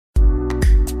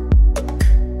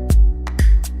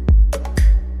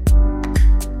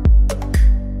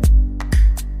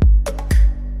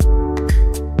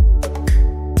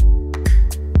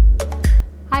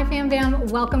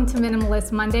welcome to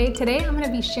Minimalist Monday. Today I'm going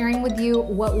to be sharing with you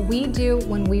what we do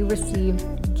when we receive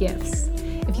gifts.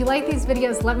 If you like these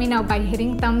videos, let me know by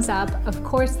hitting thumbs up. Of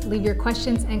course, leave your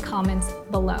questions and comments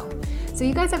below. So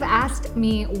you guys have asked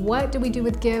me, what do we do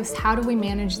with gifts? How do we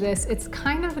manage this? It's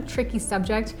kind of a tricky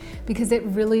subject because it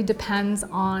really depends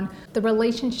on the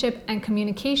relationship and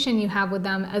communication you have with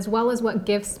them, as well as what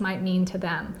gifts might mean to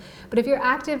them. But if you're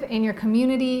active in your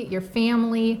community, your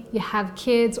family, you have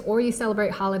kids, or you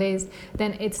celebrate holidays,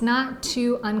 then it's not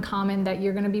too uncommon that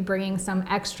you're going to be bringing some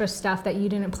extra stuff that you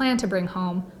didn't plan to bring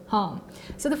home.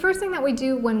 So the first thing that we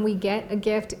do when we get a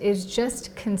gift is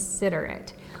just consider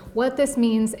it. What this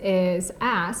means is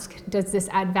ask, does this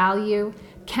add value?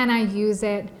 Can I use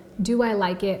it? Do I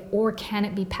like it? Or can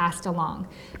it be passed along?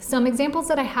 Some examples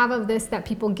that I have of this that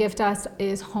people gift us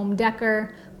is home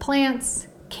decor, plants,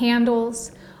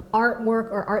 candles, artwork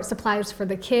or art supplies for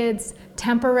the kids,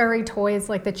 temporary toys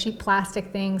like the cheap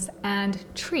plastic things, and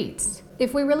treats.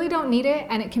 If we really don't need it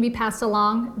and it can be passed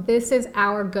along, this is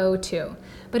our go-to.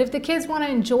 But if the kids want to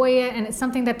enjoy it and it's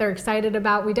something that they're excited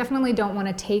about, we definitely don't want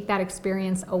to take that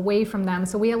experience away from them.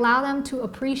 So we allow them to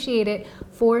appreciate it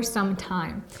for some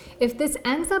time. If this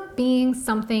ends up being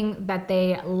something that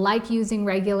they like using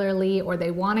regularly or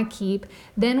they want to keep,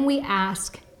 then we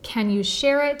ask, can you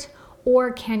share it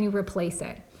or can you replace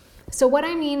it? So what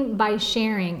I mean by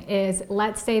sharing is,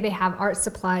 let's say they have art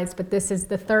supplies, but this is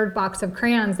the third box of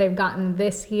crayons they've gotten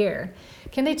this year.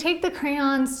 Can they take the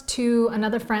crayons to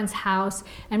another friend's house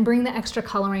and bring the extra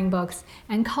coloring books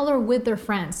and color with their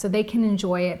friends so they can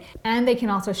enjoy it, and they can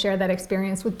also share that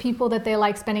experience with people that they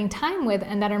like spending time with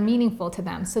and that are meaningful to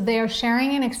them. So they are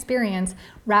sharing an experience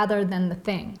rather than the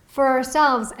thing. For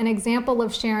ourselves, an example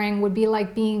of sharing would be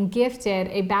like being gifted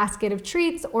a basket of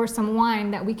treats or some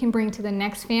wine that we can bring to the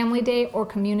next family day or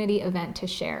community event to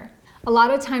share. A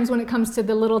lot of times when it comes to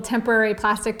the little temporary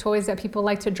plastic toys that people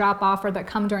like to drop off or that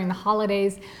come during the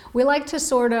holidays, we like to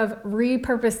sort of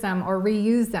repurpose them or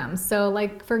reuse them. So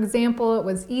like, for example, it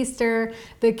was Easter,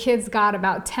 the kids got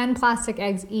about 10 plastic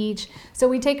eggs each. So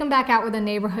we take them back out with the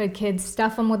neighborhood kids,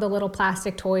 stuff them with the little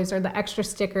plastic toys or the extra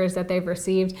stickers that they've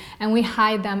received, and we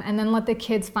hide them and then let the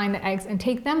kids find the eggs and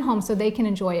take them home so they can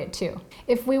enjoy it too.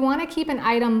 If we want to keep an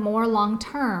item more long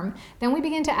term, then we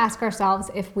begin to ask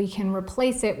ourselves if we can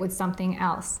replace it with something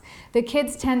else. The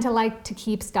kids tend to like to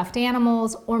keep stuffed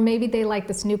animals, or maybe they like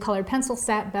this new colored pencil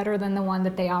set better than the one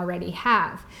that they already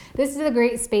have. This is a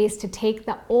great space to take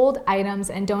the old items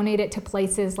and donate it to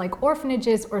places like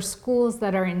orphanages or schools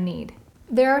that are in need.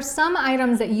 There are some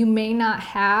items that you may not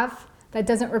have that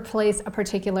doesn't replace a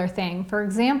particular thing. For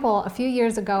example, a few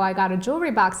years ago, I got a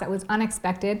jewelry box that was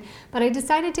unexpected, but I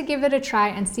decided to give it a try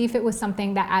and see if it was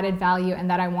something that added value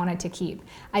and that I wanted to keep.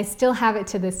 I still have it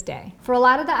to this day. For a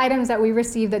lot of the items that we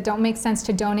receive that don't make sense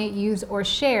to donate, use, or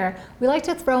share, we like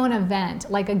to throw an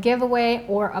event, like a giveaway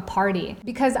or a party.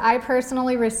 Because I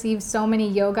personally receive so many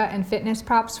yoga and fitness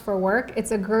props for work,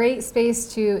 it's a great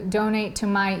space to donate to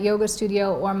my yoga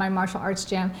studio or my martial arts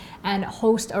gym and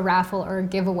host a raffle or a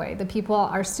giveaway. The people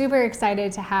are super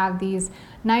excited to have these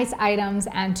nice items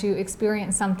and to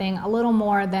experience something a little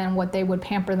more than what they would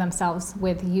pamper themselves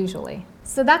with usually.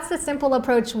 So that's the simple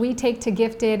approach we take to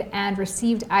gifted and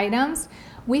received items.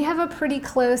 We have a pretty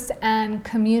close and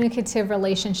communicative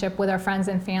relationship with our friends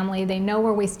and family. They know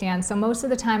where we stand, so most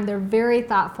of the time they're very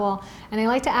thoughtful and they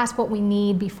like to ask what we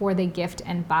need before they gift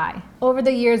and buy. Over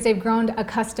the years, they've grown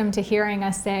accustomed to hearing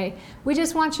us say, "We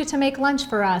just want you to make lunch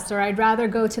for us," or "I'd rather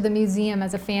go to the museum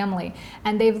as a family."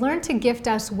 And they've learned to gift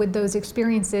us with those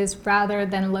experiences rather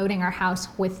than loading our house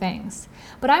with things.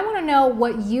 But I want to know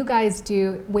what you guys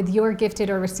do with your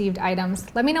gifted or received items.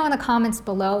 Let me know in the comments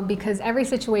below, because every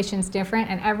situation is different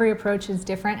and every approach is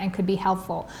different and could be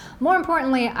helpful. More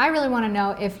importantly, I really want to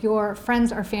know if your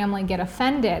friends or family get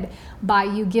offended by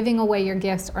you giving away your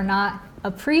gifts or not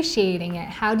appreciating it.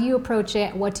 How do you approach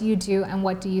it? What do you do? And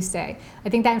what do you say? I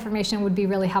think that information would be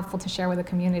really helpful to share with the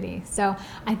community. So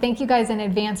I thank you guys in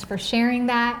advance for sharing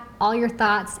that, all your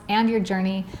thoughts and your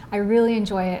journey. I really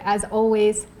enjoy it. As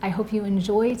always, I hope you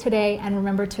enjoy today, and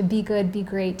remember to be good, be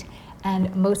great,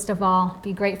 and most of all,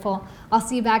 be grateful. I'll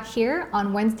see you back here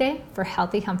on Wednesday for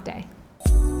Healthy Hump Day.